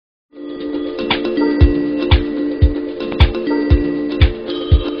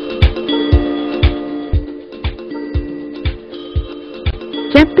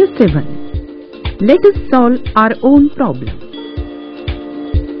7. Let us solve our own problem.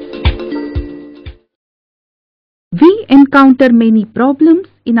 We encounter many problems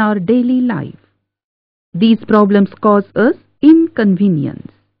in our daily life. These problems cause us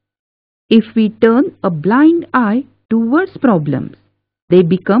inconvenience. If we turn a blind eye towards problems, they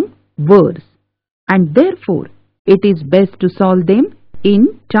become worse, and therefore it is best to solve them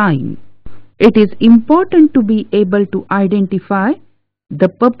in time. It is important to be able to identify the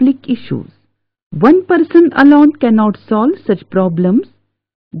public issues. One person alone cannot solve such problems.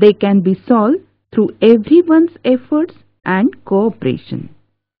 They can be solved through everyone's efforts and cooperation.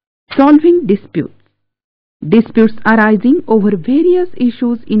 Solving disputes. Disputes arising over various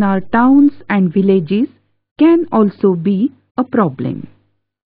issues in our towns and villages can also be a problem.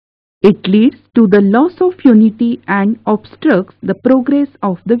 It leads to the loss of unity and obstructs the progress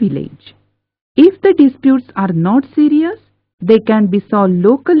of the village. If the disputes are not serious, they can be solved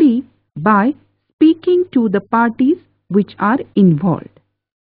locally by speaking to the parties which are involved.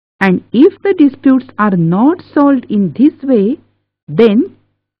 And if the disputes are not solved in this way, then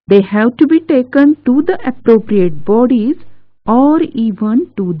they have to be taken to the appropriate bodies or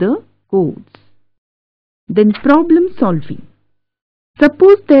even to the courts. Then problem solving.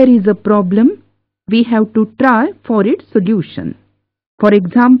 Suppose there is a problem, we have to try for its solution. For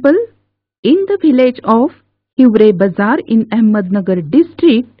example, in the village of Hivre Bazar in Ahmednagar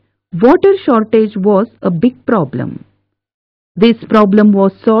district, water shortage was a big problem. This problem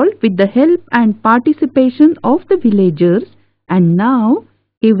was solved with the help and participation of the villagers, and now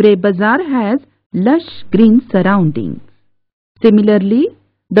Hivre Bazar has lush green surroundings. Similarly,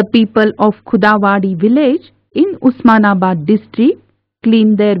 the people of Khudawadi village in Usmanabad district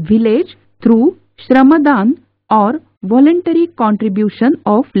clean their village through Shramadan or voluntary contribution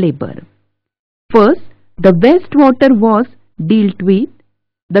of labor. First, the wastewater was dealt with.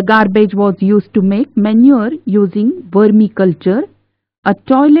 The garbage was used to make manure using vermiculture. A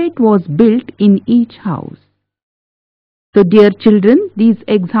toilet was built in each house. So dear children, these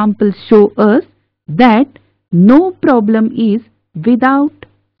examples show us that no problem is without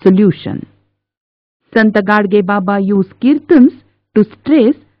solution. Sant Gadge Baba used kirtans to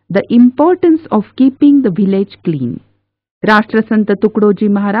stress the importance of keeping the village clean. Rashtrasant Tukdoji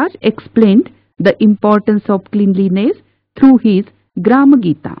Maharaj explained the importance of cleanliness through his Grama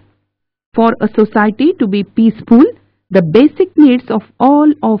Gita. For a society to be peaceful, the basic needs of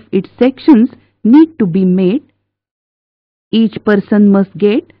all of its sections need to be met. Each person must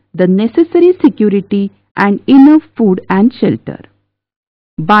get the necessary security and enough food and shelter.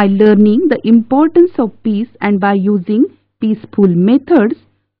 By learning the importance of peace and by using peaceful methods,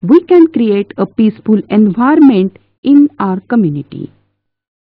 we can create a peaceful environment in our community.